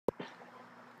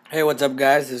Hey, what's up,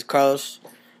 guys? This is Carlos.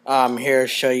 I'm here to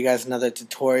show you guys another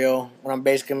tutorial. What I'm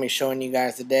basically going to be showing you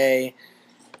guys today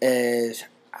is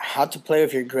how to play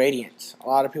with your gradients. A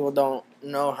lot of people don't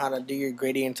know how to do your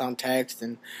gradients on text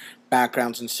and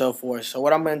backgrounds and so forth. So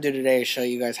what I'm going to do today is show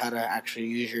you guys how to actually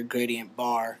use your gradient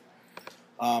bar.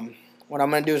 What I'm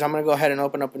going to do is I'm going to go ahead and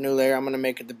open up a new layer. I'm going to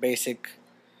make it the basic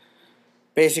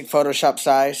Photoshop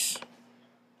size.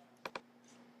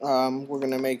 We're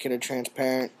going to make it a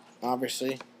transparent,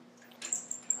 obviously.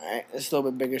 Alright, it's a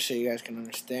little bit bigger so you guys can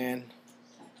understand.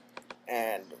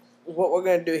 And what we're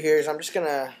going to do here is I'm just going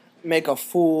to make a just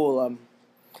going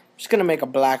to make a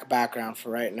black background for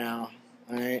right now.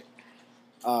 Alright,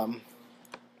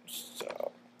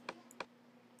 so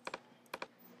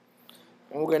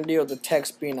and we're going to deal with the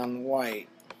text being on white.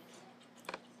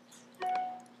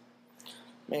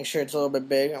 Make sure it's a little bit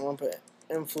big. I'm going to put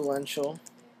influential.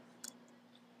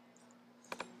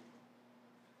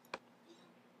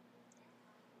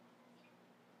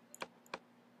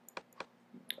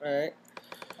 Alright,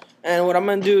 and what I'm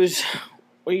going to do is,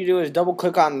 what you do is double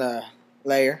click on the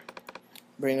layer,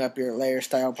 bring up your layer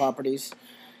style properties,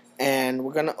 and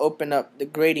we're going to open up the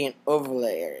gradient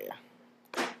overlay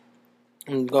area.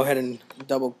 And go ahead and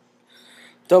double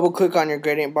click on your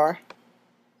gradient bar,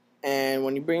 and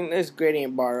when you bring this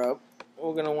gradient bar up, what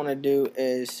we're going to want to do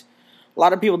is, a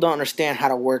lot of people don't understand how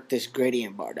to work this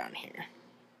gradient bar down here.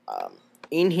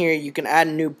 In here you can add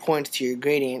new points to your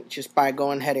gradient just by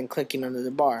going ahead and clicking under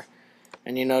the bar,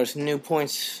 and you notice new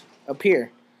points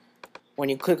appear. When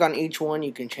you click on each one,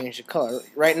 you can change the color.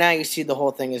 Right now you see the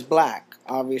whole thing is black,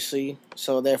 obviously,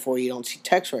 so therefore you don't see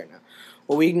text right now.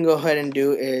 What we can go ahead and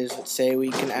do is, let's say we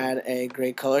can add a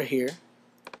gray color here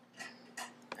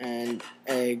and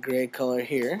a gray color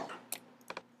here,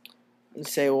 and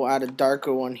say we'll add a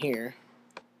darker one here.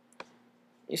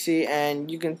 You see,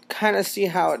 and you can kind of see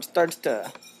how it starts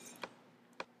to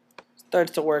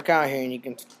work out here, and you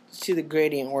can see the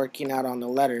gradient working out on the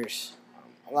letters.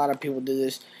 A lot of people do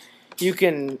this. You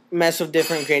can mess with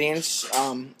different gradients.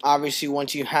 Obviously,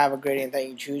 once you have a gradient that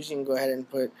you choose, you can go ahead and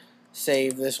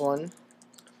save this one,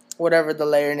 whatever the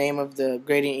layer name of the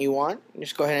gradient you want.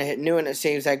 Just go ahead and hit new, and it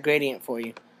saves that gradient for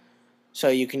you. So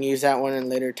you can use that one in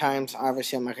later times.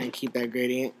 Obviously, I'm not going to keep that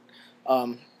gradient.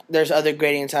 There's other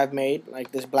gradients I've made,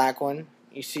 like this black one.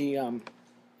 You see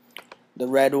the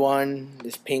red one,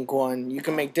 this pink one. You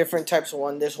can make different types of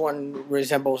one. This one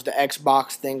resembles the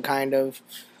Xbox thing, kind of.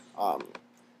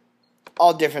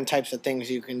 All different types of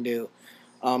things you can do.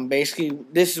 Basically,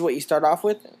 this is what you start off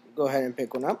with. Go ahead and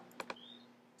pick one up.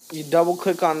 You double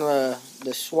click on the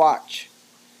swatch,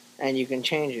 and you can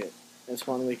change it. This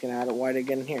one we can add a white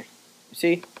again here. You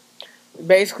see?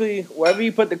 Basically, wherever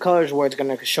you put the colors, where it's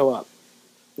going to show up.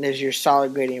 There's your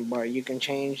solid gradient bar. You can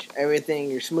change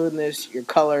everything, your smoothness, your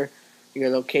color, your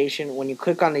location. When you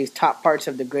click on these top parts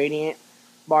of the gradient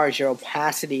bar, is your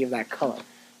opacity of that color.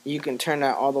 You can turn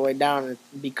that all the way down and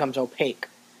it becomes opaque.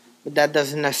 But that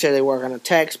doesn't necessarily work on a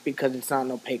text because it's not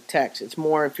an opaque text. It's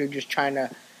more if you're just trying to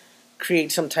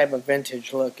create some type of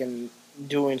vintage look and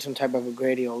doing some type of a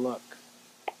gradient look.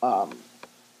 Other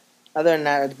than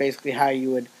that, that's basically how you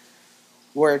would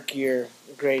work your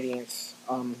gradients.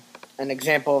 An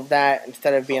example of that,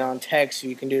 instead of being on text,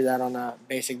 you can do that on a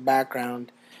basic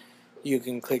background. You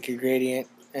can click your gradient,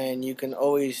 and you can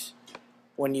always,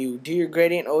 when you do your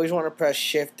gradient, always want to press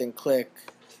shift and click,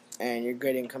 and your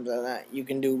gradient comes out of that. You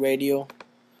can do radial.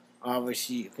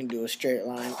 Obviously, you can do a straight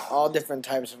line. All different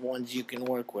types of ones you can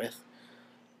work with.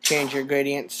 Change your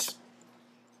gradients.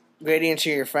 Gradients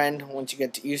are your friend once you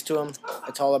get used to them.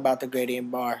 It's all about the gradient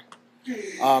bar.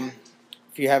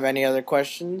 If you have any other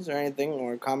questions or anything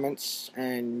or comments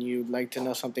and you'd like to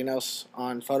know something else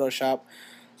on Photoshop,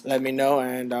 let me know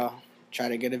and I'll try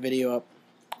to get a video up.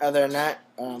 Other than that,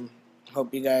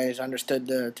 hope you guys understood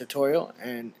the tutorial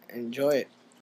and enjoy it.